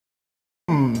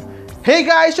Hey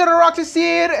guys, Shadow Roxas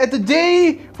here, and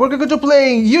today we're going to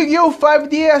play Yu-Gi-Oh!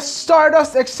 5D's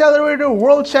Stardust Accelerator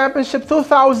World Championship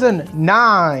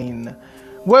 2009.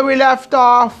 Where we left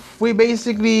off, we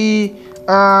basically,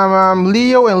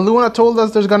 Leo and Luna told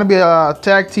us there's gonna be a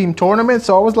tag team tournament,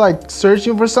 so I was like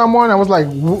searching for someone. I was like,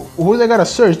 who they gotta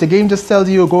search? The game just tells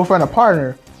you go find a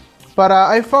partner. But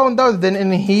I found out that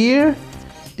in here,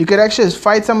 you could actually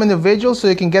fight some individuals so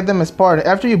you can get them as partner.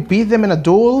 After you beat them in a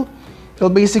duel, they'll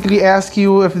basically ask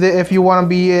you if you want to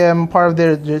be part of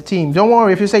their team. Don't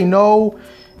worry, if you say no,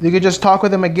 you can just talk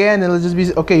with them again and it'll just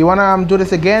be, okay, you want to do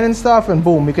this again and stuff, and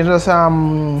boom, you can just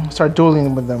start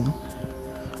dueling with them.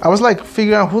 I was like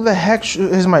figuring out who the heck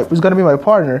is gonna be my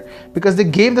partner, because the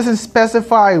game doesn't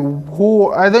specify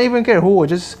who. I don't even care who. I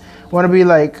just want to be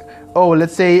like, oh,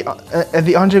 let's say at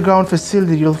the underground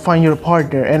facility you'll find your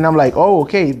partner, and I'm like, oh,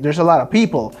 okay, there's a lot of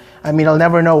people. I mean, I'll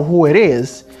never know who it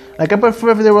is. Like, I prefer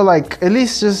if they were like, at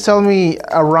least just tell me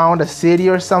around a city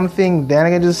or something, then I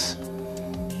can just...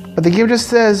 But the game just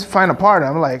says find a partner.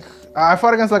 I'm like, I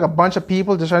fought against like a bunch of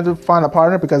people just trying to find a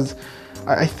partner, because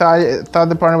I thought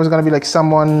the partner was gonna be like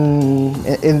someone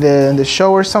in the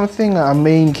show or something, a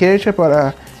main character,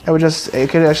 but it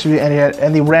could actually be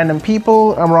any random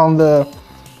people around the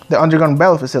underground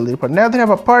battle facility. But now they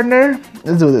have a partner.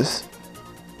 Let's do this.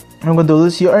 I'm gonna do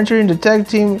this. You're entering the tag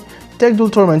duel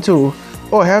tournament too.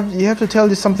 Oh, you have to tell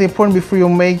you something important before you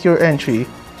make your entry.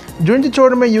 During the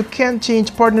tournament, you can't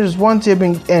change partners once you've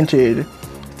been entered.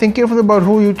 Think carefully about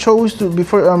who you chose to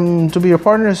be your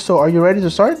partner. So, are you ready to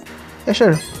start? Yeah,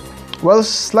 sure. Well,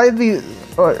 slightly.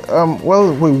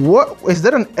 Well, wait, what is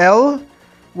that? An L?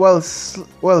 Well,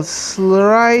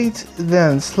 slide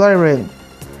then. Slide right.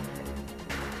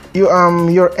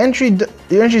 Your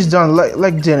entry's done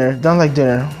like dinner. Done like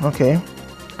dinner. Okay.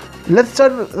 Let's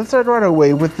start right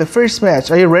away with the first match.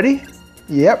 Are you ready?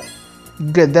 Yep.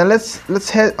 Good. Then let's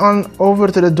head on over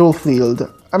to the duel field.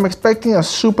 I'm expecting a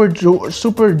super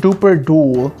duper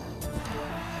duel.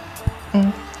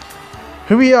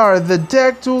 Here we are, the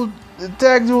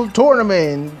tag duel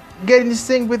tournament. Get in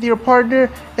sync with your partner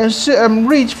and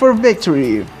reach for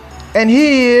victory. And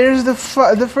here's the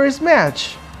first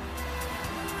match.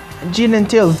 Jin and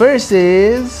Tail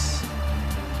versus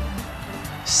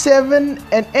Seven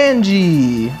and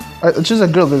Angie. Choose a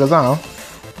girl because I don't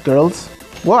know. Girls?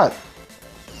 What?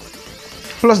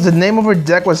 Plus the name of her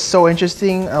deck was so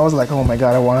interesting. I was like, oh my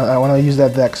god, I wanna use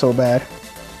that deck so bad.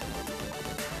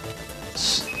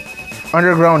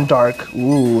 Underground Dark.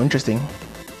 Ooh, interesting.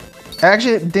 I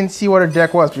actually didn't see what her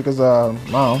deck was because I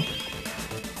don't know.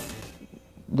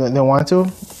 They want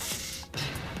to.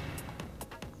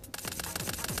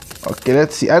 Okay,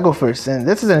 let's see. I go first, and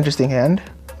this is an interesting hand.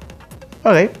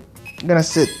 Okay, I'm gonna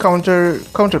set counter,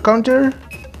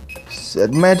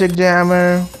 set Magic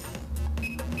Jammer,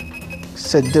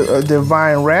 set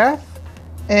Divine Wrath,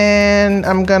 and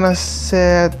I'm gonna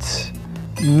set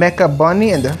Mecha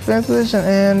Bunny in defense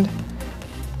position,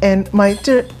 and my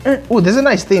turn. Oh, this is a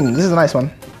nice theme. This is a nice one.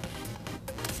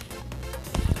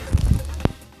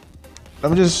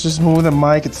 Let me just move the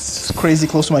mic. It's crazy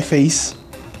close to my face.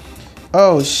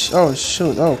 Oh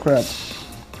shoot! Oh crap!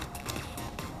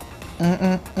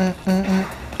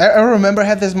 I remember I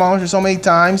had this monster so many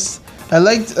times. I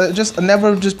liked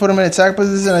never just put him in attack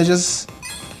position. I just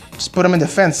put him in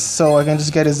defense so I can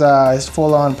just get his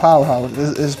full-on power,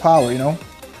 his power. You know,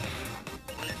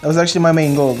 that was actually my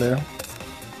main goal there.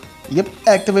 Yep,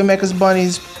 activate Mecha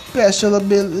Bunny's special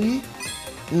ability.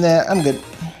 Nah, I'm good.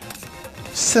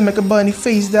 Set Mecha Bunny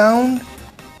face down,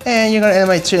 and you're gonna end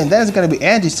my turn. Then it's gonna be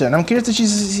Angie's turn. I'm curious to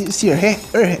see her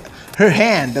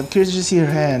hand. I'm curious to see her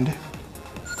hand.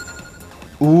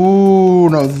 Ooh,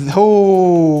 no.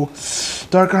 Oh,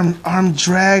 Dark Arm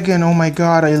Dragon. Oh my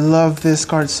god, I love this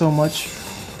card so much.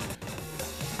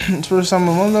 It's for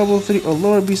summon one level 3 or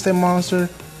lower beast type monster.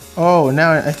 Oh,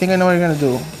 now I think I know what you're gonna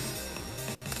do.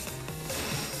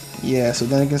 Yeah, so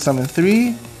then you can summon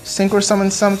 3. Synchro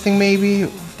summon something maybe.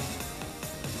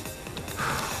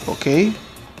 Okay.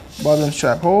 Bottom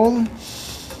strap hole.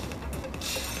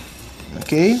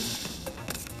 Okay.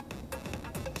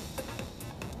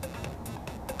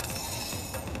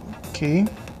 Okay.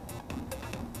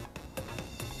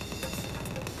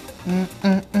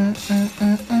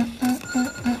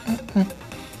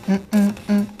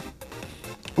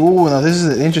 Ooh, now this is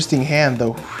an interesting hand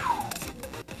though.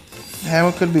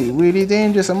 Hammer could be really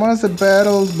dangerous. A monster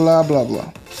battles, blah blah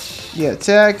blah. Yeah,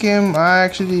 attack him. I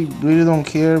actually really don't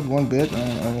care one bit.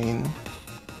 I mean,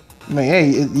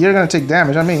 hey, you're gonna take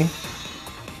damage on me.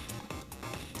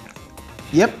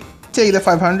 Yep, take the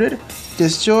 500.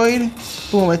 Destroyed.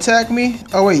 Boom, attack me.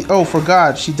 Oh wait, oh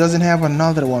forgot. She doesn't have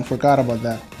another one. Forgot about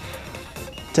that.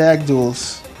 Tag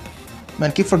duels.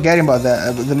 Man, keep forgetting about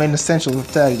that. The main essentials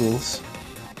of tag duels.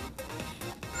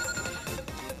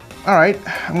 Alright,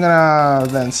 I'm gonna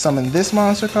then summon this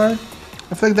monster card.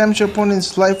 Inflict damage to your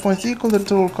opponent's life points equal to the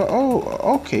total card. Oh,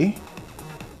 okay.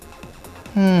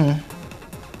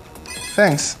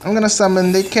 Thanks. I'm gonna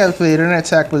summon the calculator in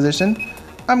attack position.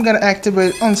 I'm gonna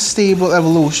activate unstable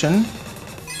evolution.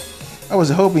 I was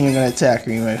hoping you're gonna attack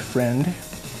me, my friend.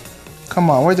 Come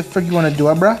on, what the frick you wanna do,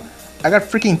 bruh? I got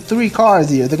freaking 3 cards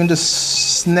here. They can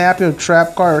just snap your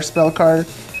trap card or spell card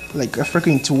like a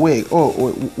freaking twig.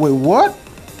 Oh, wait, what?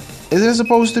 Is it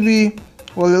supposed to be?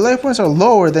 Well, your life points are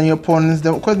lower than your opponent's.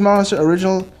 The Quid Monster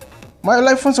original. My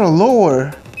life points are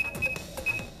lower.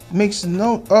 Makes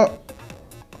no.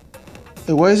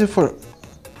 Wait, what is it for?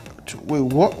 Wait,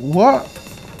 what?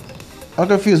 I'm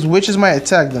confused. Which is my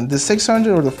attack then? The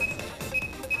 600 or the?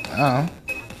 I don't know.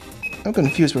 I'm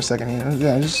confused for a second here.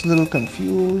 Yeah, I'm just a little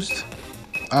confused.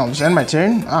 Oh, just end my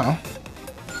turn? I don't know.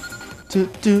 I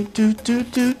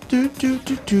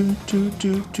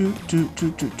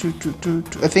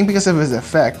think because of his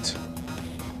effect.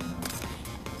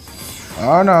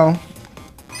 Oh no.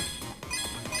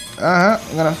 I'm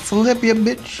gonna flip you,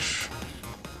 bitch.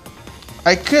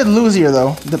 I could lose here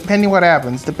though, depending what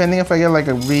happens. Depending if I get like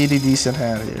a really decent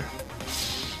hand here.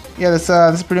 Yeah,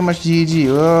 that's pretty much GG.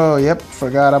 Oh, yep,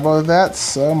 forgot about that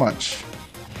so much.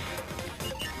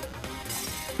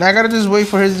 Now I gotta just wait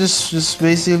for him to just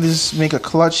basically just make a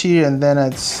clutch here, and then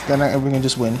we can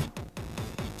just win.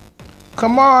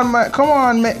 Come on,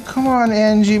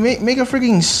 Angie, make a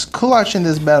freaking clutch in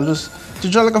this battle. Just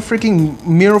draw like a freaking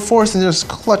mirror force and just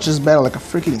clutch this battle like a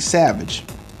freaking savage.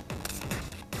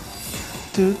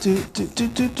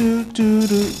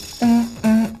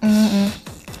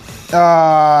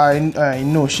 I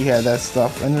knew she had that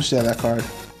stuff. I knew she had that card.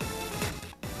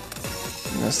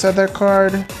 I'm gonna set that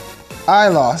card. I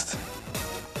lost.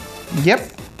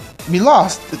 Yep, we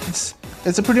lost.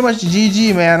 It's a pretty much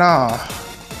GG, man.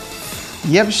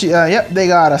 Yep, they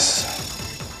got us.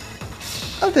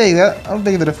 I'll take that. I'll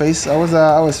take it to the face. I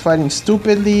was fighting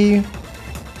stupidly.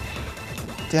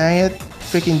 Dang it,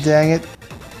 freaking dang it.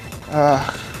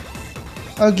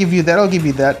 I'll give you that. I'll give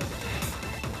you that.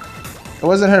 It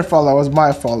wasn't her fault. It was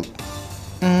my fault.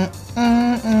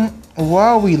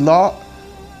 Wow, we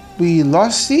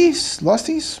lost these? Lost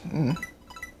these?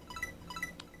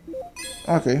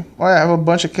 Okay. Oh yeah, I have a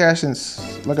bunch of cash since,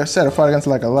 like I said, I fought against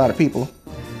like a lot of people.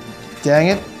 Dang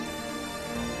it.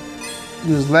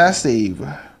 Use last save,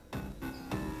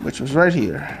 which was right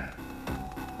here.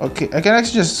 Okay, I can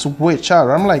actually just switch out.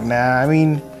 I'm like, nah, I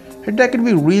mean, her deck could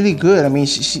be really good. I mean,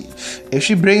 if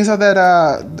she brings out that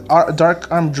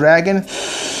Dark Arm Dragon,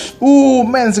 ooh,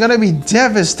 man, it's gonna be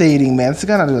devastating, man. It's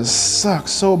gonna just suck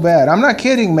so bad. I'm not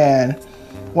kidding, man.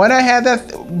 When I had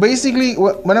that, basically,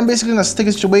 when I'm basically in a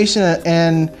sticky situation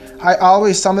and I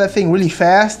always summon that thing really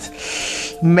fast,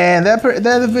 man, that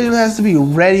individual has to be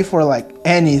ready for like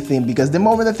anything, because the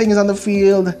moment that thing is on the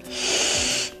field,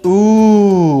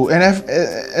 ooh,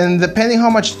 and depending how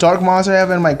much dark monster I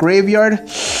have in my graveyard,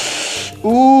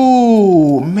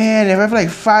 ooh, man, if I have like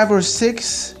 5 or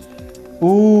 6.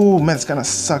 Ooh, man, it's gonna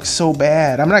suck so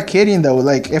bad. I'm not kidding though.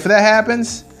 Like, if that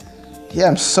happens, yeah,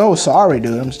 I'm so sorry,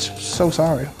 dude. I'm so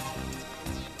sorry.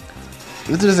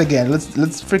 Let's do this again. Let's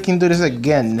freaking do this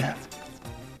again.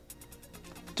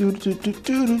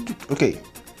 Okay.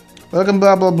 Welcome,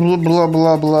 blah blah blah blah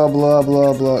blah blah blah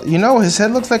blah blah. You know, his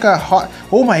head looks like a hot.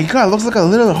 Oh my god, looks like a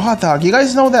little hot dog. You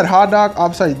guys know that hot dog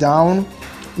upside down?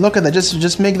 Look at that.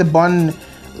 Just make the bun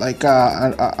like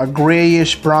a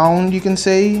grayish brown, you can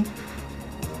say.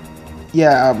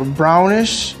 Yeah,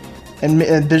 brownish,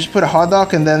 and just put a hot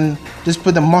dog and then just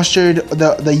put the mustard,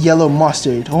 the yellow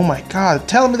mustard. Oh my god,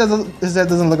 tell me that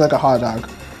doesn't look like a hot dog.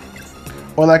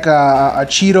 Or like a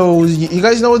Cheetos. You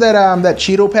guys know that that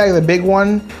Cheeto pack, the big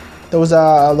one? Those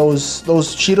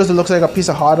Cheetos that looks like a piece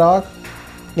of hot dog?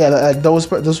 Yeah, like those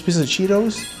pieces of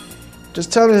Cheetos.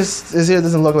 Just tell me his ear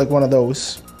doesn't look like one of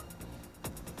those.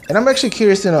 And I'm actually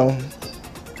curious to know.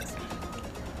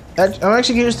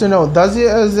 Does he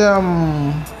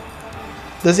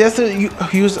have to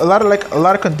use a lot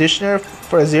of conditioner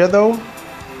for his ear though?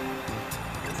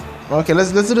 Okay,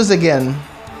 let's do this again.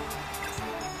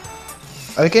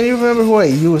 I can't even remember who I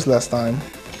used last time.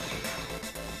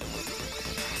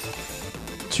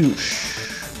 Touche.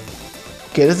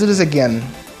 Okay, let's do this again.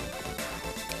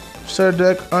 Start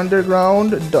deck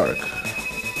underground dark.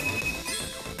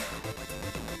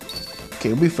 Okay,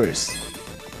 we'll be first.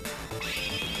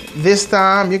 This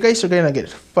time, you guys are gonna get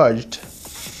fudged.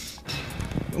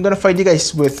 I'm gonna fight you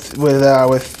guys with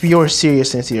pure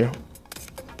seriousness here.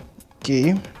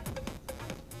 Okay.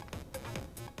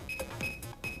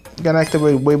 Gonna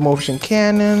activate Wave Motion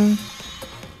Cannon.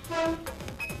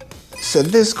 Set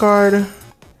this card.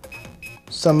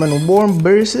 Summon Warm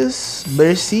Bursts.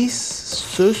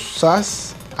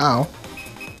 Sus. Ow.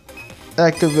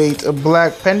 Activate a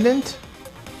Black Pendant.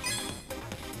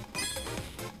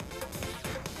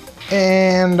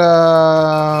 And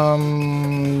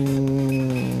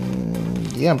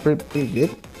yeah, I'm pretty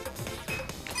good.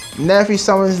 Now if he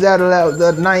summons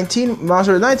that 19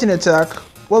 monster 19 attack,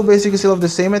 well, basically still have the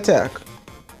same attack.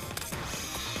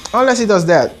 Unless he does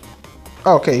that.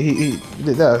 Okay, he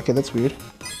did that. Okay, that's weird.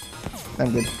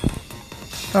 I'm good.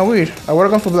 Oh, weird. I would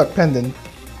have gone for Black Pendant.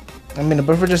 I mean,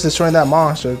 but for just destroying that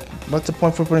monster, what's the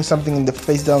point for putting something in the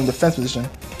face down defense position?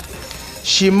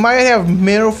 She might have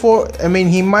Mirror Force. I mean,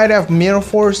 he might have Mirror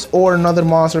Force or another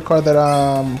monster card that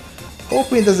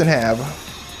hoping he doesn't have.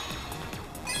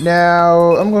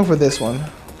 Now I'm going for this one.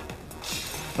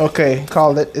 Okay,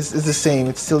 called it. It's the same.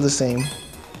 It's still the same.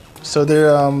 So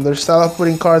their style of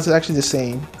putting cards is actually the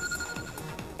same.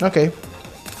 Okay.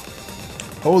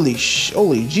 Holy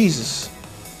Jesus!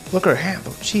 Look at her hand.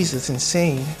 Oh, Jesus,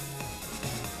 insane.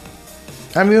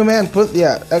 I mean, man, put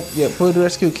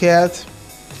rescue cat.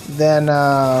 Then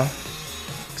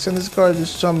send this card to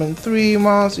summon 3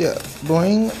 monsters. Yeah,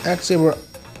 boing. Accelerator,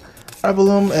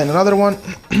 Arbulum, and another one.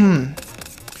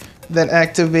 Then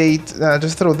activate.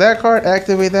 Just throw that card.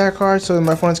 Activate that card so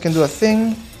my opponents can do a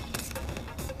thing.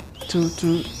 2.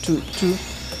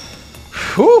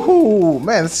 Woohoo!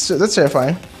 Man, that's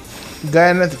terrifying.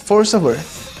 Gainet Force of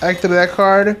Earth. Activate that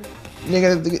card.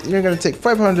 You're gonna take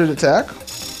 500 attack.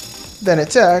 Then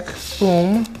attack.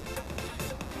 Boom.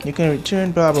 You can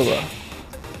return. Blah blah blah.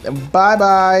 And bye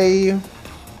bye.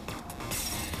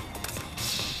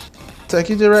 Attack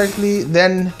you directly.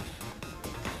 Then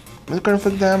look at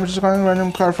inflict damage. Just going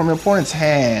random card from your opponent's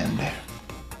hand.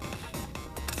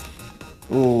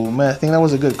 Oh man, I think that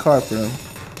was a good card for him.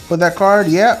 Put that card.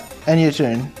 Yeah, and your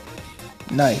turn.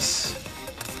 Nice.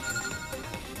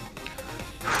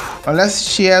 Unless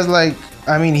she has like,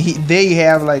 I mean, they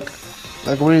have like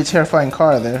a really terrifying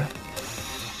card there.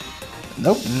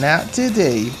 Nope, not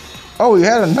today. Oh, we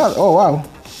had another. Oh wow.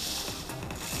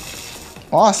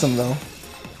 Awesome though.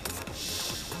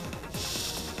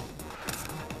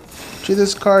 Treat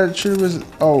this card. Treat it was.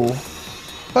 Oh,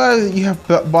 but you have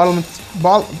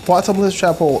bottomless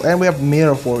trap hole, and we have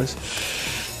Mirror Force.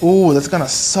 Ooh, that's gonna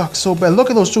suck so bad.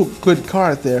 Look at those 2 good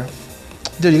cards there,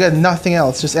 dude. You got nothing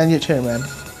else. Just end your turn, man.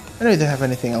 I know you don't have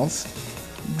anything else.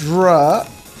 Draw.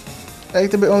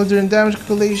 Activate only during damage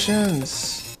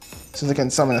calculations. Since I can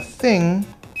summon a thing,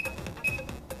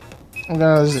 I'm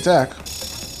gonna just attack.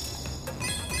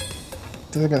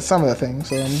 Since I can summon a thing,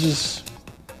 so I'm just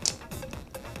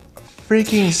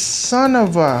freaking son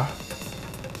of a.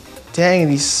 Dang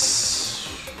these.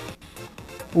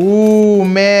 Ooh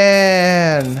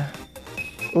man.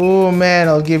 Ooh man,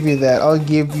 I'll give you that. I'll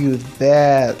give you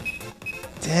that.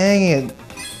 Dang it.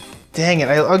 Dang it,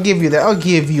 I'll give you that. I'll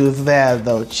give you that,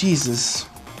 though. Jesus.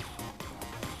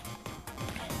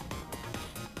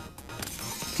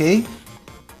 Okay.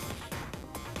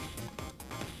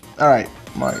 Alright,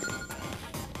 Mark.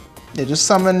 Yeah, just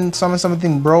summon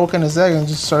something broken a second and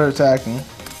just start attacking.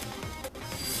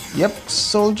 Yep,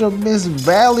 Soldier Miss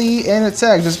Valley and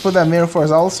attack. Just put that Mirror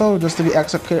Force also, just to be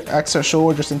extra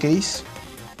sure, just in case.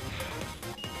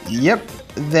 Yep,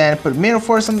 then put Mirror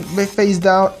Force on face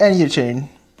down and your turn.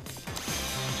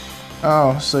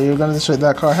 Oh, so you're gonna destroy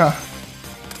that card, huh?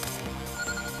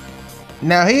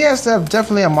 Now he has to have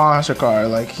definitely a monster card.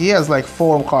 Like he has like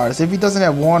 4 cards. If he doesn't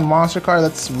have 1 monster card,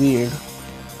 that's weird.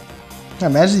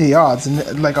 Imagine the odds,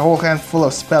 and like a whole handful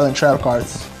of spell and trap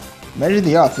cards. Imagine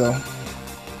the odds though.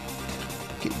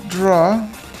 Okay, draw.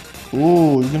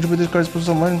 Ooh, you can put this card to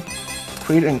someone.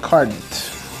 Create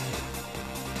Incarnate.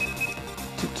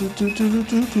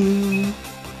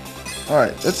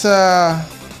 Alright, let's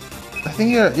I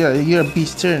think you're a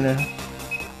beast turner.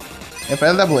 If I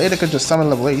had level 8, I could just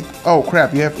summon level 8. Oh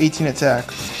crap, you have 18 attack.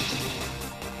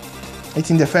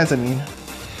 18 defense, I mean.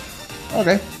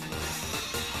 Okay.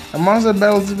 A monster that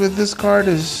battles with this card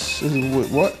is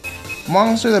what?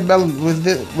 Monster that battles with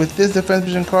this defense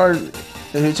vision card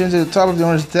that returns to the top of the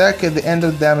owner's deck at the end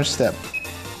of the damage step.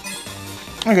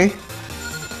 Okay.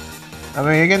 I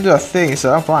mean, you can do a thing,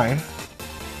 so I'm fine.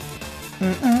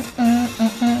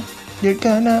 You're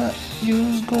gonna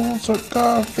use gold sword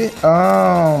coffee.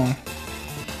 I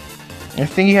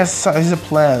think he has a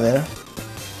plan there.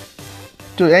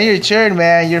 Dude, and your turn,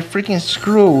 man. You're freaking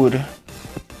screwed.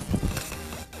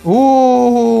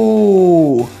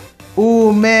 Ooh,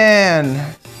 ooh,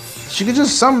 man. She could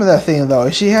just summon that thing though.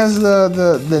 If she has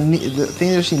the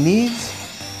thing that she needs,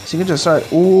 So you can just start.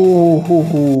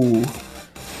 Ooh,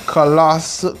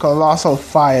 colossal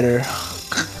fighter.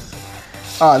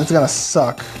 Oh, this is gonna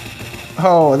suck.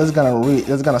 Oh, this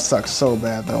is gonna suck so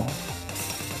bad though.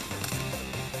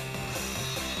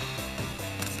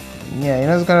 Yeah, you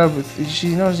know it's gonna.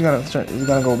 She knows it's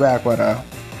gonna go back, but I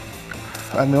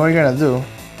mean, what are you gonna do?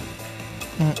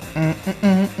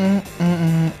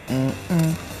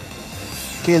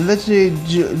 Okay, let's do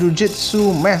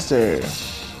Jujitsu Master.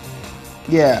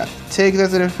 Yeah, take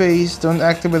that to the face. Don't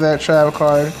activate that trap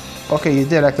card. Okay, you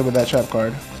did activate that trap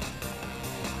card.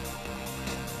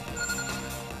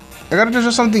 I gotta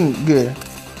do something good.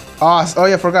 Oh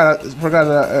yeah, forgot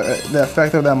the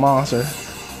effect of that monster.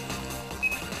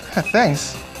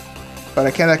 Thanks, but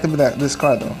I can't activate this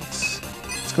card though.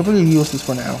 It's completely useless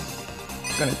for now.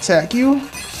 I'm gonna attack you.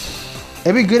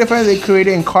 It'd be good if I create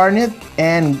an incarnate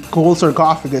and gold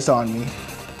sarcophagus on me,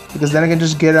 because then I can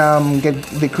just get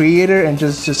the creator and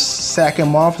just sack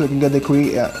him off, so I can get the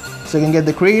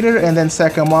creator and then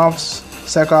sack him off,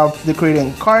 sack off the creator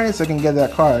incarnate, so I can get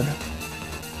that card.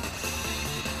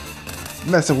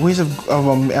 That's a waste of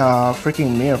a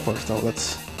freaking mirror force though.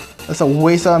 That's a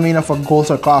waste of a gold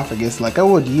sarcophagus. Like I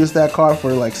would use that card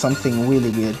for like something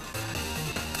really good.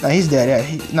 Nah, he's dead. Yeah,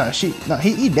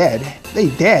 he dead. They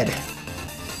dead.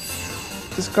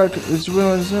 This card is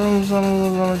real. Summon.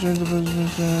 Change the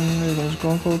position.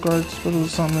 Control card. Special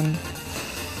summon.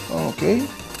 Okay.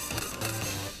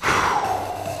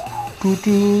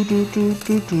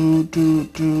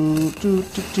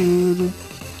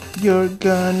 You're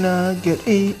gonna get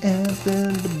AF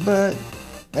in the butt.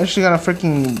 Actually gonna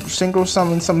freaking synchro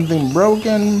summon something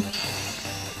broken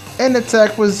in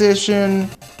attack position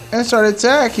and start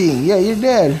attacking. Yeah, you're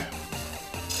dead.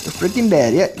 You're freaking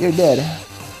dead. Yeah, you're dead.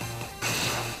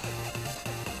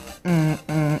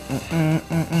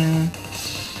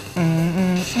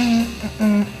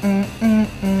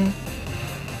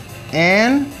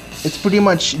 And it's pretty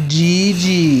much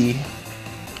GG.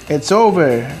 It's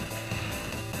over.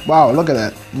 Wow, look at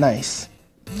that. Nice.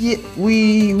 Yeah,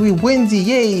 we winsy,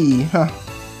 yay! Huh.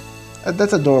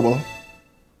 That's adorable.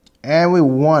 And we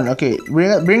won. Okay,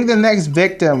 bring the next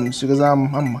victims, because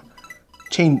I'm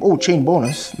chain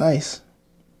bonus. Nice.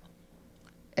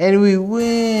 And we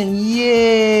win.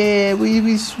 Yeah,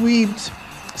 we sweeped.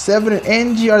 7 and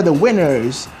NG are the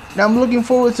winners. Now I'm looking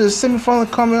forward to the semifinal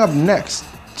coming up next.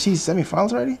 Jeez,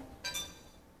 semifinals already?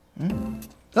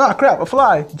 Ah, crap, a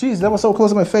fly. Jeez, that was so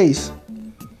close to my face.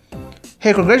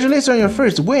 Hey, congratulations on your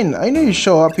first win. I knew you'd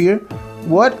show up here.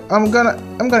 What? I'm gonna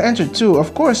enter too.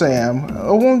 Of course I am.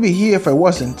 I won't be here if I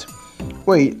wasn't.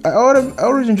 Wait, I ought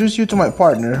to introduce you to my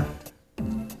partner.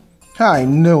 I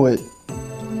knew it.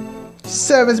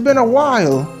 Seb, it's been a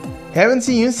while. Haven't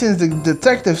seen you since the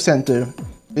detective center.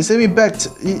 You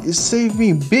saved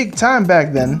me big time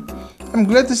back then. I'm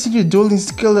glad to see your dueling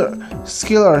skill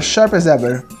are sharp as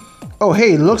ever. Oh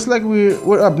hey, looks like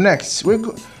we're up next.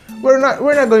 We're not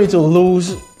going to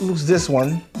lose this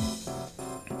one.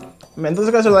 Man, those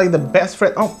guys are like the best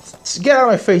friends. Oh, get out of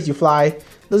my face, you fly.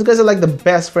 Those guys are like the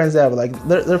best friends ever. Like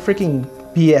they're freaking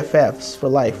BFFs for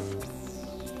life.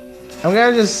 I'm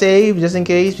gonna just save just in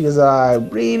case, because I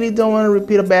really don't want to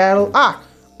repeat a battle.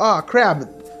 Oh crap.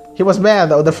 He was mad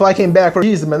though. The fly came back for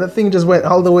Jesus, man. That thing just went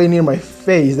all the way near my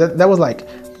face. That was like,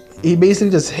 he basically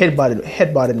just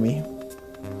headbutted me.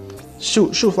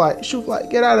 Shoot fly.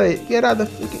 Get out of it. Get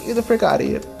the frick out of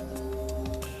here.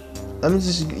 Let me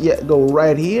just go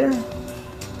right here.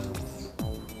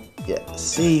 Yeah,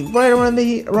 save right around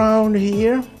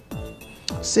here.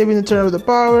 Saving the turn of the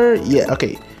power. Yeah,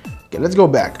 okay. Okay, let's go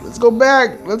back. Let's go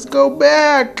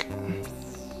back.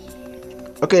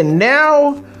 Okay,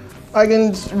 now I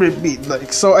can repeat.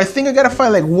 Like, so I think I gotta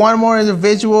find like one more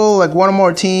individual, like one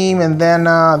more team, and then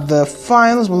the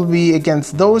finals will be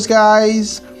against those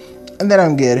guys, and then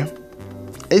I'm good.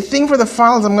 I think for the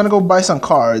finals I'm gonna go buy some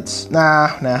cards.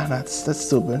 Nah, that's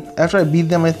stupid. After I beat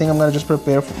them, I think I'm gonna just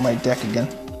prepare for my deck again.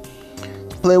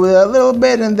 Play with it a little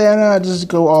bit, and then just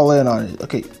go all in on it.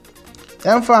 Okay,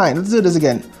 I'm fine. Let's do this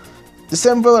again. The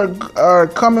semifinals are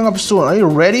coming up soon. Are you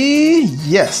ready?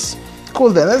 Yes.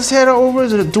 Cool then. Let's head over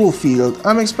to the duel field.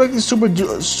 I'm expecting super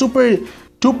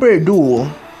duper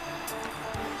duel.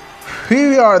 Here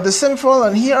we are, the semifinal,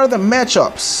 and here are the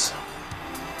matchups.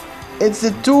 It's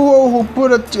the duo who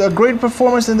put a great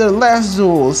performance in their last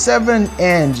duel, 7 and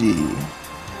Angie.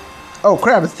 Oh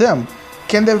crap, it's them.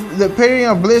 Can the pairing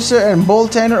of Blister and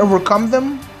Bolt Tanner overcome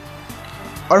them?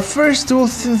 Our first duel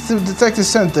since the detective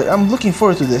center. I'm looking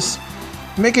forward to this.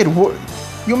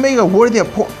 You make worthy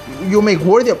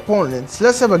opponents.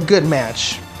 Let's have a good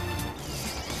match.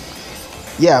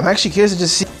 Yeah, I'm actually curious to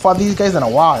just see fought these guys in a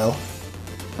while.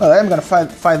 Well, I'm gonna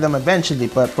fight them eventually,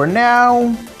 but for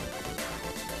now,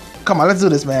 come on, let's do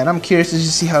this, man. I'm curious to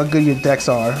just see how good your decks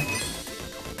are.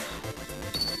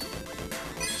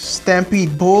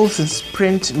 Stampede Bulls and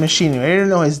Sprint Machinery. I didn't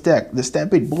know his deck. The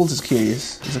Stampede Bulls is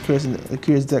curious. It's a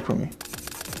curious deck for me.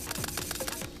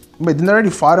 Wait, didn't I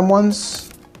already fought him once?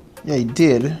 Yeah, he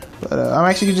did. But I'm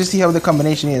actually gonna just see how the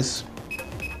combination is.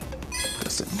 Gonna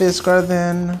set this card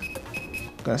then.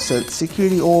 Gonna set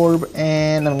Security Orb,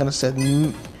 and I'm gonna set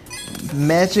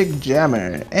Magic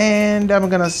Jammer, and I'm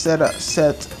gonna set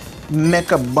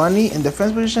Mecha Bunny in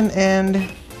defense position,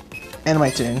 and end my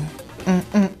turn.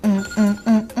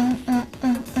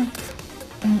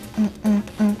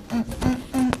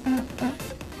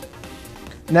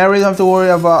 Now I really don't have to worry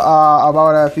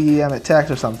about if he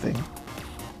attacked or something.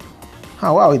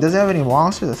 Oh wow, he doesn't have any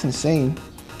monsters? That's insane.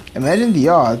 Imagine the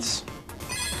odds.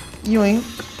 Yoink.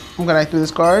 I'm gonna activate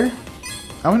this card.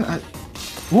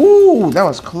 Ooh, that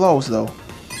was close though.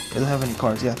 It doesn't have any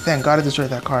cards. Yeah, thank God I destroyed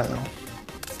that card though.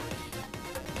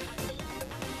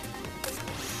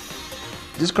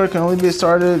 This card can only be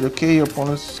started. Okay, your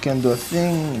opponents can do a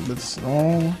thing. That's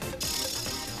no.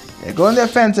 Yeah, go on the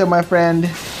offensive, my friend.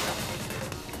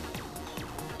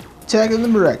 Attack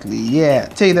them directly. Yeah,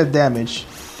 take that damage.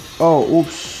 Oh,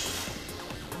 oops.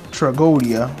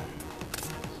 Tragodia.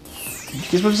 You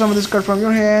can put some of this card from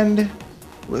your hand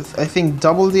with, I think,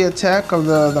 double the attack of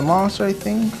the monster, I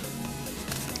think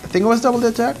it was double the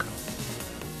attack.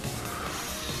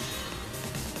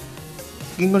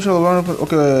 Game control.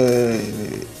 Okay,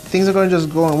 things are just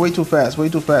going way too fast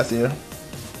here.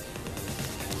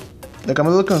 Like, I'm a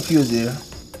little confused here.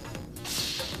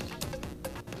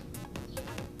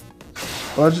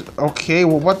 Okay,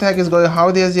 well, what the heck is going on?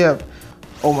 How does he have...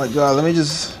 Oh my god, let me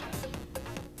just...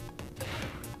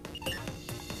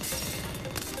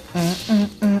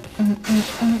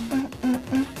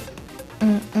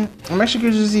 I'm actually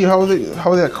curious to see how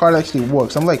that card actually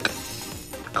works. I'm like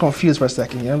confused for a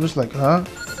second. Yeah, I'm just like, huh?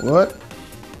 What?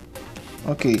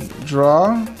 Okay,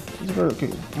 draw. Okay,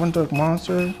 one dark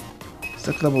monster.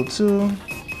 Select level 2.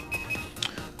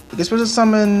 You're supposed to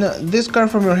summon this card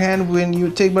from your hand. When you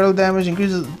take battle damage,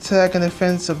 increase the attack and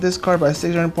defense of this card by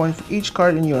 600 points for each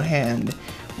card in your hand.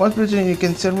 Once per turn, you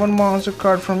can send one monster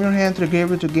card from your hand to the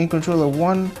graveyard to gain control of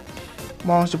one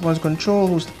monster upon control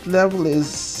whose level is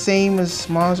same as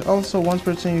monster. Also, once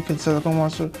per turn, you can select one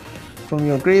monster from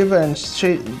your graveyard and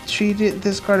treat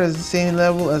this card as the same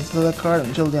level as the other card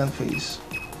until the end phase.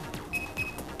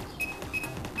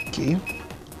 Okay.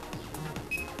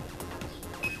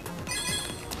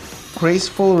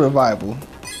 Graceful Revival.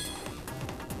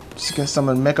 So you can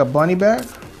summon Mecha Bunny back.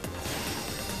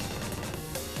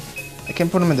 I can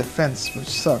put him in defense, which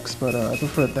sucks, but I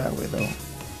prefer it that way though.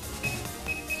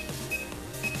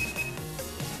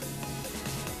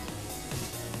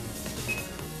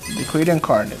 Decreed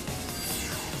Incarnate.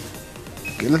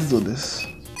 Okay, let's do this.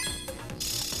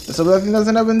 This other thing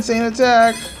doesn't have insane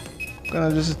attack. I'm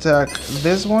gonna just attack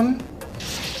this one.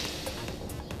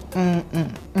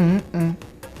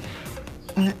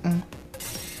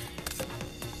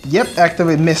 Yep,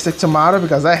 activate Mystic Tomato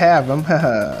because I have him.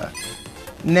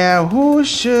 Now, who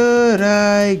should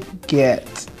I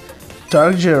get?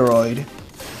 Dark Geroid.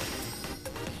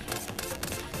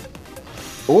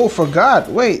 Oh, forgot.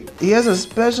 Wait, he has a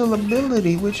special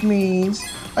ability, which means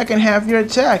I can have your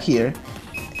attack here.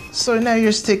 So now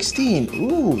you're 16.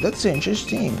 Ooh, that's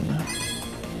interesting.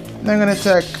 Now I'm gonna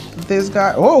attack this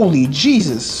guy. Holy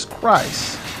Jesus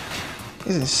Christ.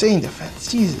 He's insane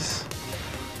defense. Jesus.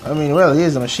 I mean, well, he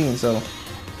is a machine, so.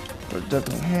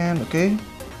 Protecting hand, okay.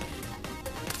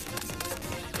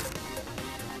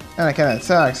 And I can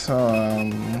attack, so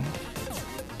I'm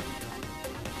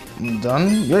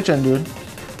done. Your turn, dude.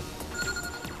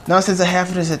 Now since I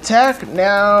have this attack,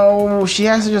 now she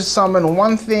has to just summon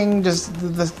one thing that's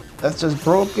just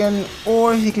broken,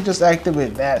 or he can just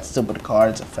activate that stupid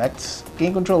card's effects.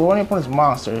 Gain control of one of your opponent's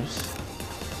monsters.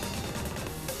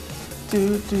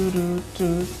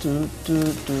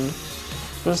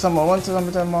 First summon one to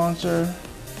summon that monster.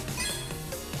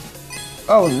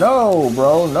 Oh no,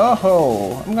 bro,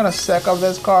 no! I'm gonna sack up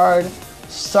this card.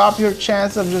 Stop your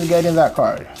chance of just getting that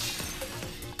card.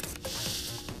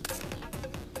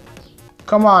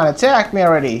 Come on, attack me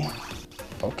already.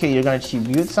 Okay, you're gonna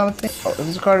tribute something. Oh,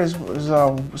 this card is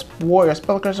a warrior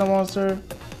spellcaster monster.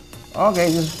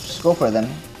 Okay, just go for it then.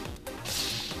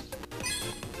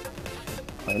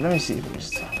 Wait, let me see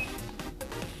first.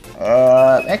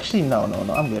 Actually, no,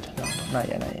 I'm good. No, not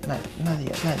yet.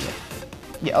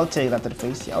 Yeah, I'll take that to the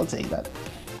face. Yeah, I'll take that.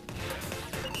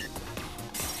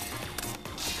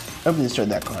 I'll destroy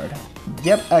that card.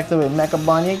 Yep, activate Mecha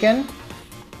Bunny again.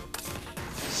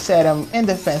 set him in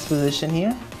defense position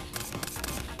here.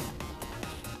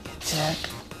 Attack.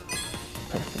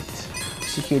 Perfect.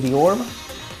 Secure the orb.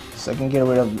 So I can get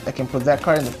rid of, I can put that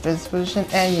card in defense position,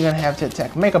 and you're gonna have to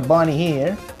attack. Make a bunny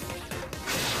here.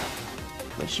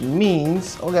 Which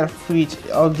means I'll get a free,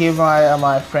 I'll give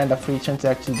my friend a free turn to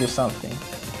actually do something.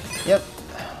 Yep.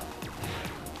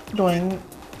 Doing,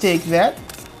 take that.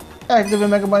 Activate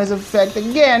Mega Bunny's effect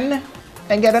again.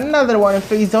 And get another one in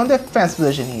face down defense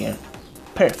position here.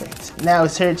 Perfect. Now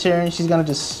it's her turn. She's gonna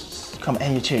just come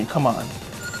and your turn. Come on.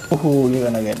 Ooh, you're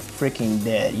gonna get freaking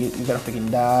dead. You're gonna freaking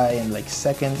die in like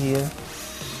seconds here.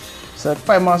 Select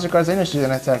 5 monster cards. I know she's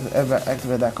gonna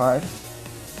activate that card.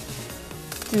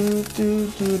 Ooh,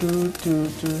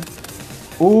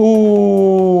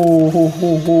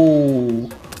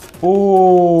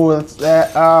 ooh, that's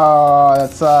that. Oh,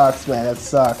 that sucks, man. That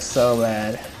sucks so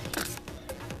bad.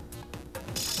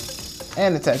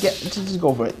 And attack. Yeah, just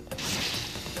go for it.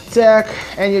 Attack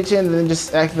and your chin, and then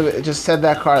just activate. Just set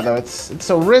that card though. It's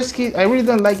so risky. I really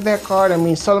don't like that card. I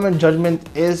mean, Solomon Judgment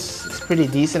is pretty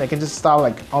decent. It can just stop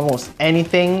like almost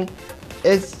anything.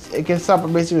 It can stop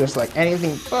basically just like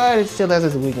anything, but it still has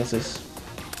its weaknesses.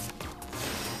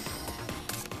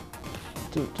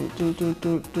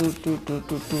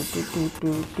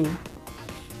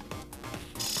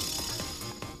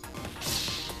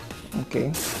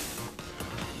 Okay.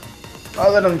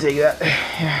 I'll let him take that.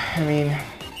 Yeah, I mean.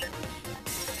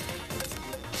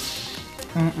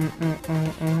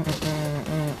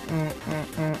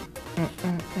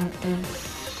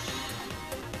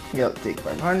 Yeah, I'll take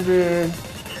 500.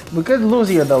 We could lose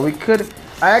here though.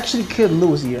 I actually could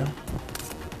lose here.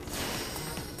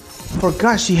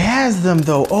 Forgot she has them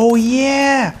though. Oh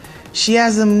yeah, she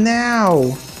has them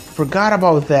now. Forgot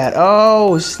about that.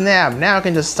 Oh snap! Now I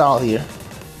can just stall here.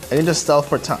 I can just stall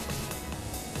for time.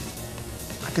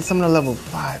 I can summon a level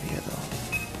 5 here though.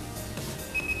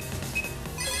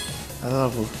 A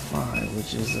level 5,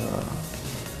 which is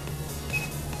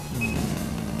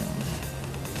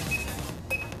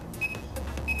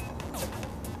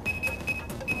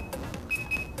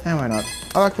and why not?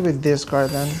 I'll activate this card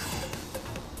then.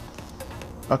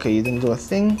 Okay, you didn't do a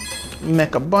thing.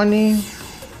 Mecha Bunny.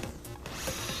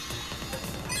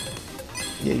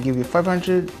 Yeah, give you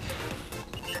 500.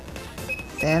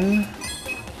 Then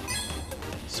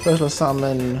special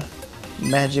summon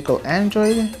Magical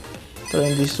Android.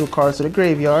 Throwing these 2 cards to the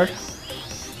graveyard.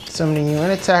 Summoning you in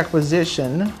attack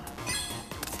position.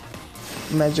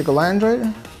 Magical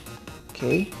Android.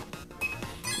 Okay.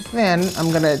 Then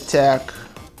I'm gonna attack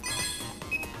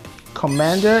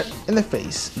Commander in the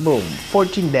face. Boom.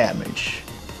 14 damage.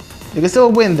 You can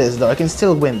still win this though. I can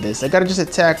still win this. I gotta just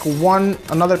attack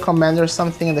another commander or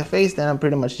something in the face, then I'm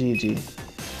pretty much GG.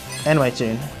 And my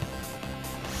turn.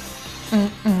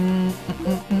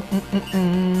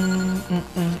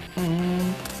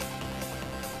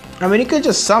 I mean, you could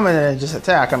just summon and just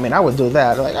attack. I mean, I would do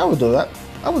that. Like, I would do that.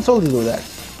 I would totally do that.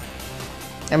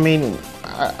 I mean,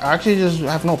 I actually just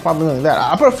have no problem with that.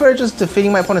 I prefer just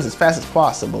defeating my opponents as fast as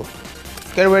possible.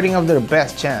 Get rid of their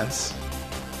best chance.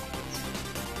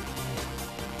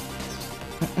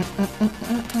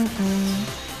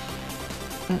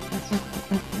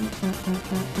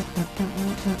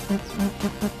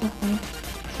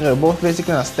 They're both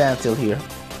basically on a standstill here.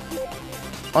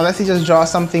 Unless he just draws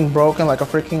something broken like a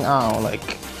freaking, I don't know, like,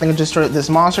 I think I just destroy this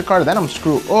monster card, then I'm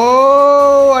screwed.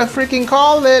 Oh, I freaking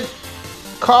called it.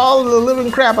 Called the living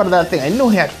crap out of that thing. I knew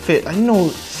he had fit. I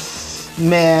knew,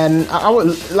 man, I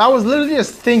was literally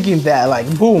just thinking that, like,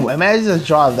 boom, imagine just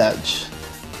draw that.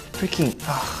 Freaking,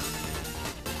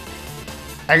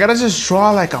 I gotta just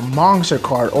draw like a monster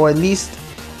card, or at least,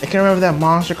 I can remember that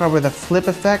monster card with a flip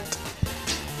effect.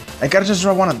 I gotta just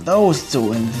draw one of those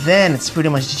two, and then it's pretty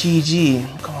much GG.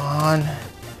 Come on.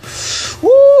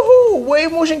 Woohoo!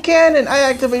 Wave Motion Cannon! I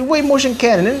activate Wave Motion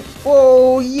Cannon, and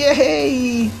oh,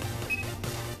 yay!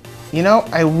 You know,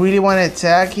 I really want to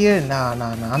attack here. No.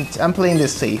 I'm playing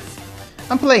this safe.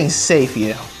 I'm playing safe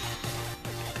here.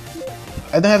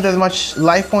 I don't have that much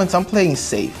life points. I'm playing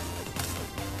safe.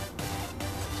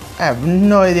 I have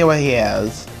no idea what he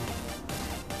has.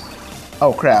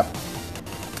 Oh crap.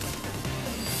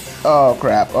 Oh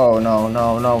crap. Oh no.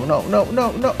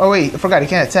 Oh wait, I forgot he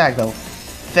can't attack though.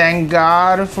 Thank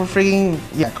God for freaking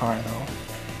card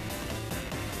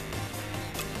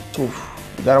though. Oof.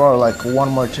 We got about like one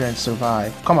more turn to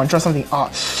survive. Come on, draw something.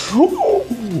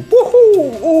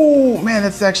 Ooh, man,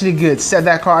 that's actually good. Set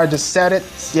that card, just set it.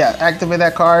 Yeah, activate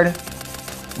that card.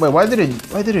 Wait, why did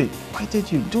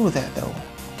you do that though?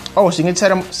 Oh, so you can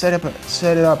set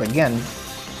it up again.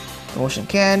 Motion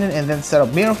Cannon, and then set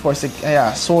up Mirror Force.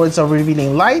 Yeah, Swords of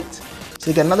Revealing Light. So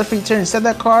you get another free turn, set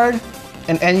that card,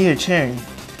 and end your turn.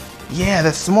 Yeah,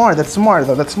 that's smart. That's smart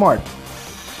though. That's smart.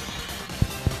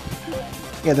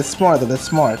 Yeah, that's smart though. That's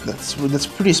smart. That's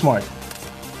pretty smart.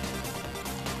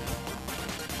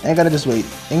 I gotta just wait.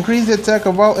 Increase the attack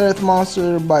of all Earth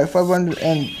monster by 500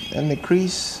 and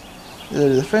decrease the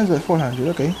defense by 400.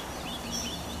 Okay.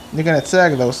 They can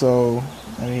attack though, so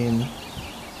I mean,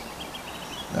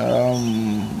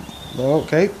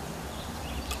 okay.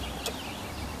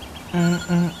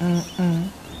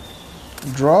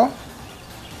 Draw.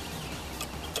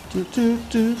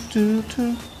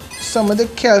 Summon the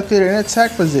calculator in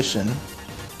attack position.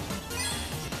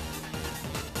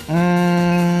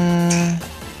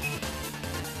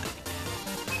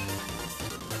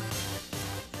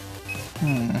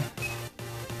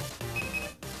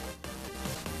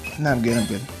 Nah, I'm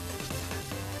good.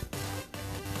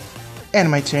 End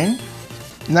my turn.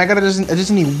 Now I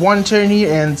just need one turn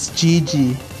here and it's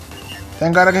GG.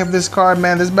 Thank God I have this card,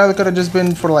 man. This battle could have just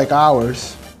been for like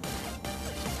hours.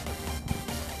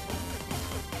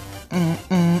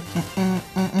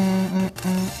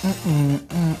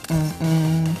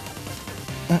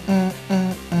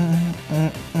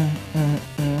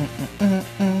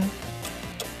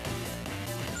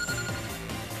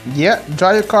 Yeah,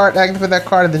 draw your card, activate that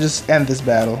card, and then just end this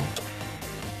battle.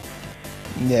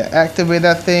 Yeah, activate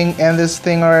that thing, end this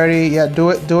thing already. Yeah,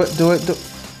 do it.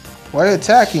 Why are you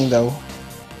attacking though?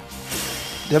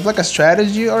 Do you have like a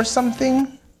strategy or something?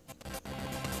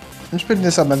 I'm just picking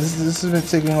this up, man. This has been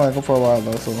taking like for a while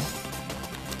though, so.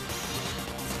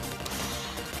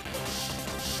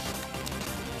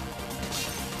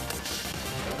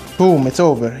 Boom, it's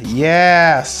over.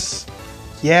 Yes!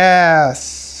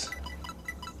 Yes!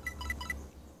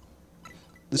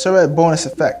 The survey bonus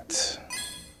effect.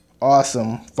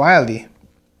 Awesome. Finally.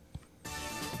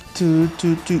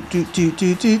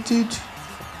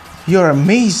 You're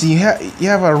amazing. You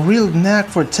have a real knack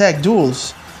for tag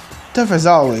duels. Tough as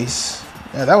always.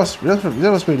 Yeah, that was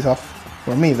pretty tough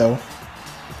for me though.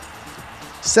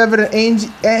 7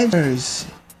 angels.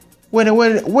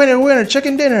 Winner,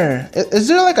 chicken dinner. Is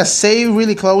there like a save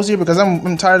really close here? Because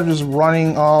I'm tired of just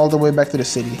running all the way back to the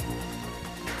city.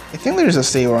 I think there's a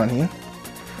save around here.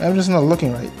 I'm just not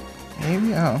looking right.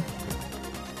 Maybe, I don't know.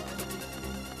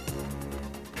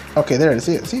 Okay, there it is.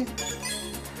 See?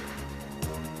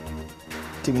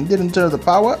 Team didn't turn the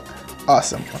power.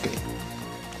 Awesome. Okay.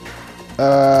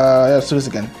 Let's do this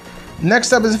again.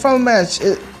 Next up is the final match.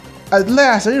 At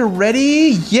last, are you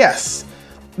ready? Yes.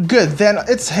 Good. Then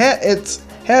it's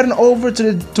heading over to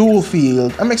the duel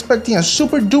field. I'm expecting a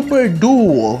super duper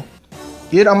duel.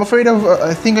 Yet I'm afraid of.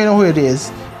 I think I know who it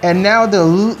is. And now the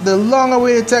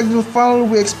long-awaited tag duel final.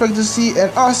 We expect to see an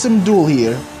awesome duel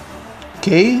here.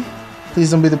 Okay.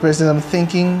 Please don't be the person I'm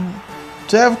thinking.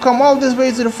 To have come all this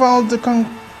way to the final,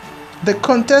 the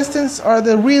contestants are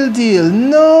the real deal.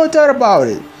 No doubt about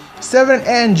it. 7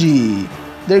 Angie.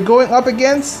 They're going up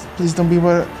against. Please don't be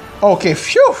what. Okay,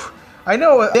 phew. I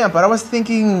know. Damn, but I was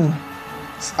thinking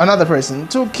another person.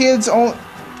 2 kids,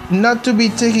 not to be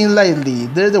taken lightly.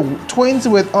 They're the twins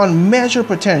with unmeasured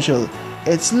potential.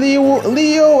 It's Leo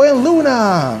and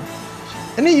Luna.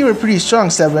 I knew you were pretty strong,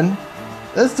 7.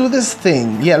 Let's do this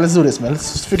thing. Yeah, let's do this, man.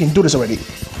 Let's freaking do this already.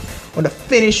 I'm gonna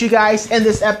finish you guys in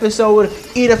this episode.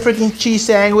 Eat a freaking cheese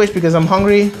sandwich because I'm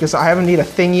hungry. Because I haven't eaten a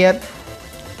thing yet.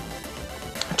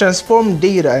 Transform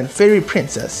Data and Fairy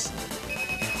Princess.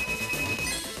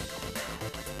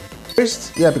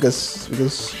 First, yeah, because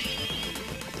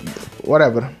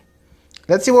whatever.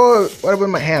 Let's see what I have in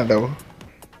my hand though.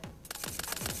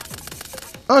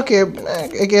 Okay,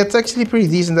 it's actually pretty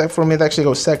decent for me to actually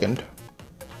go second.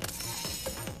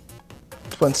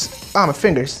 My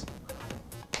fingers.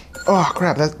 Oh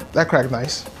crap, that cracked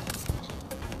nice.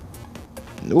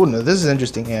 Ooh, no, this is an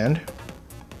interesting hand.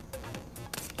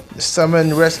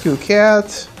 Summon Rescue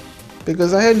Cat.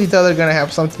 Because I highly thought they're gonna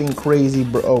have something crazy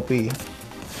OP.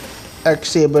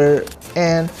 X-Saber,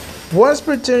 and once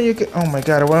per turn you can. Oh my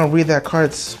god, I wanna read that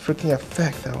card's freaking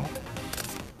effect though.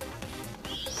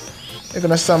 They're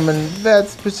gonna summon that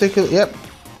particular. Yep.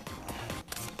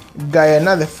 Gaia,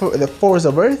 the Force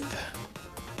of Earth.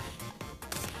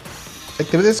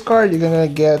 Activate this card, you're gonna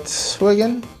get 2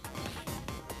 again.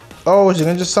 Oh, you're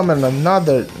gonna just summon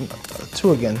another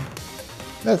 2 again.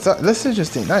 That's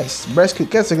interesting. Nice. Rescue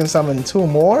Cats, you can summon 2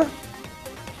 more.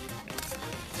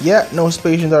 Yeah, no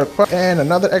space in dark part, and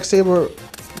another X-Saber.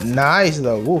 Nice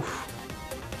though. Woof.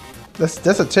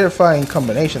 That's a terrifying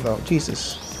combination though.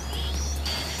 Jesus.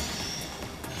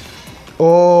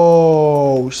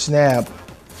 Oh snap!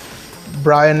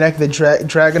 Brian Neck, the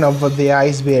dragon of the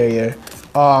ice barrier.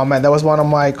 Oh man, that was one of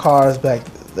my cards back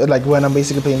like when I'm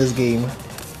basically playing this game.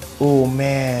 Oh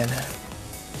man,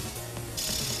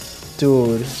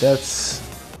 dude, that's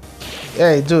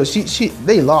hey, dude,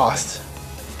 they lost.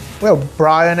 Well,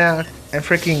 Brian and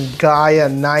freaking Gaia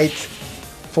Knight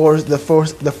the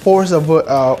force of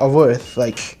Earth.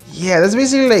 Like, yeah, that's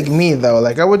basically like me though.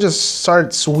 Like, I would just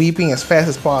start sweeping as fast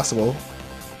as possible.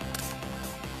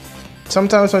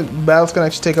 Sometimes my battles can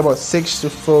actually take about 6 to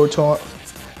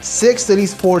at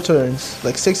least 4 turns,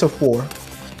 like 6 or 4.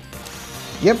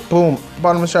 Yep, boom,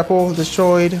 bottomless chapel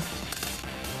destroyed.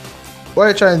 What are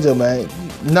you trying to do, man?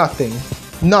 Nothing.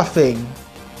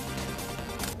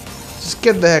 Just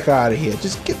get the heck out of here.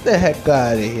 Just get the heck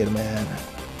out of here, man.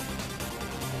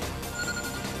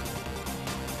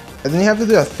 And then you have to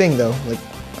do a thing, though. Like,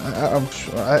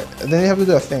 then you have to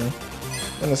do a thing.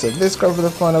 I'm gonna set this card for the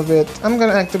fun of it. I'm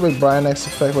gonna activate Brian X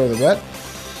effect for the bet.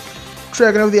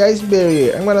 Dragon of the Ice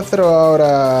Barrier. I'm gonna throw out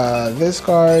this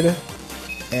card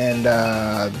and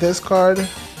this card.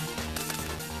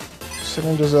 So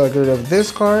I'm just get rid of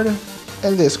this card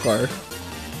and this card.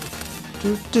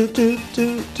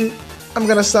 I'm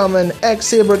gonna summon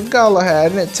X-Saber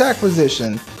Galahad in attack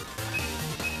position.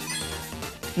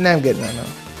 Now I'm getting no.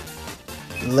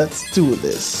 Let's do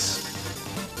this.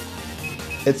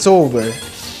 It's over.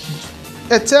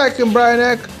 Attack him,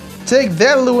 Bryanek. Take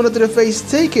that Luna to the face.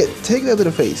 Take it. Take that to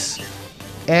the face.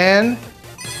 And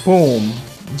boom.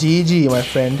 GG, my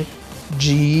friend.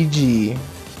 GG.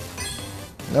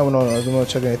 No. I'm gonna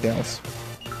check anything else.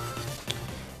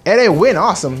 And a win.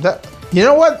 Awesome. That. You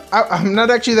know what? I'm not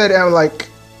actually that I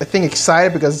think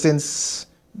excited because since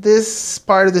this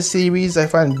part of the series I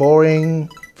find boring.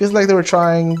 Feels like they were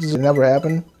trying. It never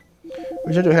happened.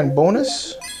 Return to hand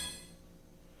bonus.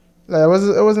 It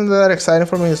wasn't that exciting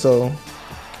for me, so.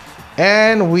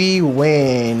 And we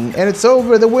win. And it's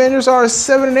over. The winners are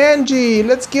 7 and Angie.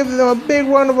 Let's give them a big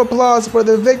round of applause for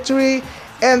the victory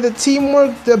and the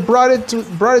teamwork that brought it to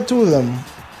them.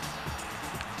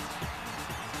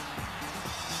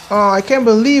 Oh, I can't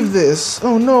believe this.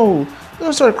 Oh no.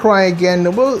 Don't start crying again.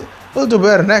 We'll do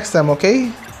better next time,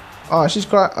 okay? Oh, she's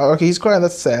crying. Okay, he's crying.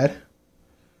 That's sad.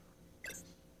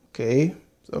 Okay,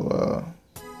 so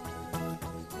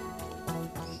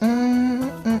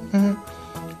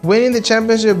winning the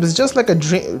championship is just like a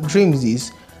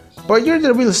dreamsies, but you're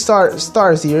the real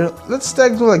stars here. Let's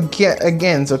tag to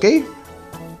again, okay?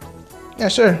 Yeah,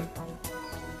 sure.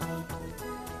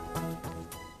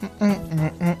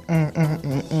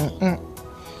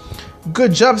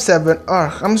 Good job, 7.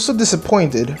 Ugh, I'm so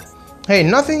disappointed. Hey,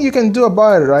 nothing you can do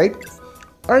about it, right?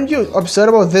 Aren't you upset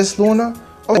about this, Luna?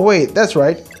 Oh wait, that's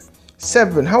right.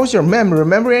 7, how was your memory?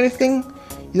 Remember anything?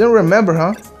 You don't remember,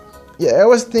 huh? Yeah, I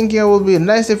was thinking it would be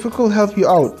nice if we could help you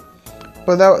out.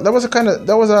 But that was a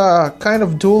kind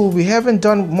of duel we haven't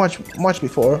done much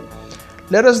before.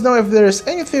 Let us know if there's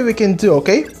anything we can do,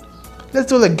 okay? Let's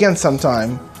do it again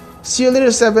sometime. See you later,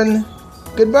 7.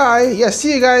 Goodbye. Yeah,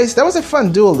 see you guys. That was a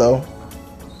fun duel though.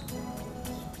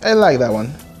 I like that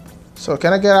one. So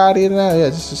can I get out of here now? Yeah,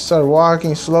 just start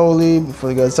walking slowly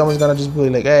because someone's gonna just be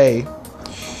like, hey.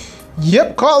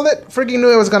 Yep, called it. Freaking knew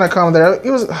it was gonna come there.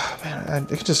 It was, oh, man,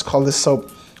 I could just call this so.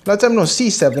 Long time no see,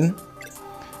 7.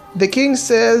 The king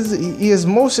says he is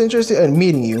most interested in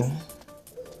meeting you.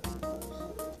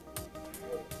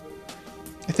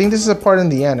 I think this is a part in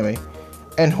the anime.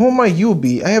 And who might you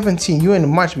be? I haven't seen you in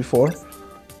much before.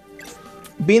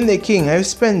 Being the king, I've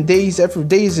spent days after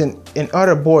days in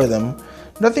utter boredom.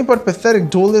 Nothing but pathetic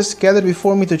duelists gathered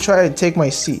before me to try to take my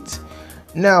seat.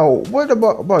 Now, what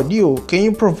about you? Can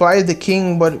you provide the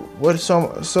king what's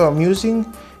so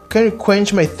amusing? Can you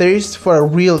quench my thirst for a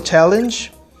real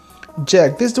challenge?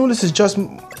 Jack, this duelist is just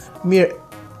mere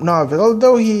novice,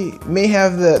 although he may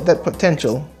have that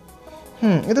potential.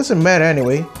 It doesn't matter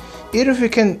anyway. Even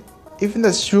if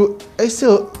that's true,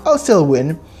 I'll still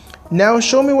win. Now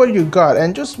show me what you got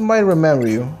and just might remember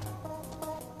you.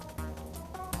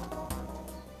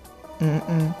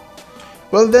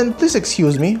 Well then, please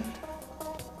excuse me.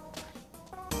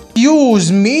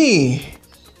 Excuse me!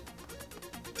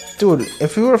 Dude,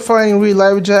 if you were fighting real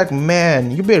life, Jack,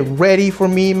 man, you be ready for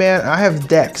me, man. I have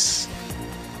decks.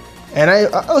 And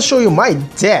I'll show you my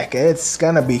deck. It's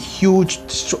gonna be huge.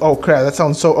 Oh crap, that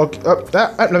sounds so... Okay,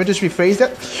 let me just rephrase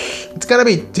that. It's gonna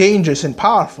be dangerous and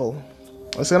powerful.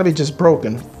 It's gonna be just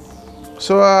broken.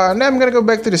 So now I'm gonna go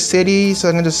back to the city, so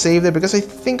I'm gonna just save it because I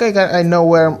think I know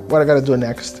what I gotta do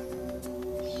next.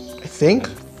 I think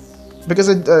because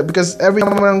every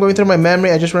time when I'm going through my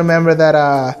memory, I just remember that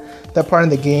part in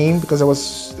the game because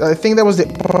I think that was the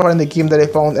part in the game that I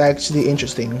found actually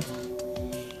interesting.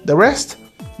 The rest,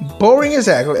 boring as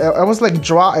heck. I was like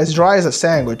dry as a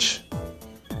sandwich.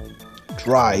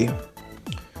 dry.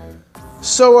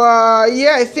 So,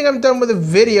 yeah, I think I'm done with the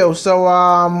video. So,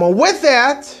 with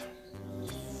that,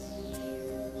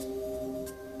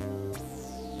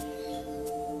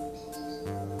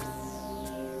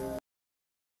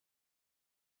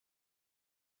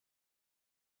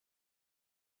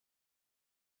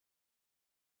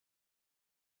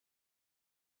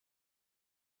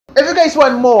 if you guys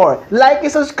want more, like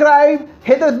and subscribe,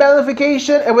 hit the bell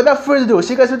notification, and without further ado,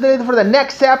 see you guys for the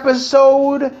next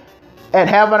episode, and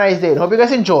have a nice day. Hope you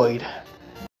guys enjoyed.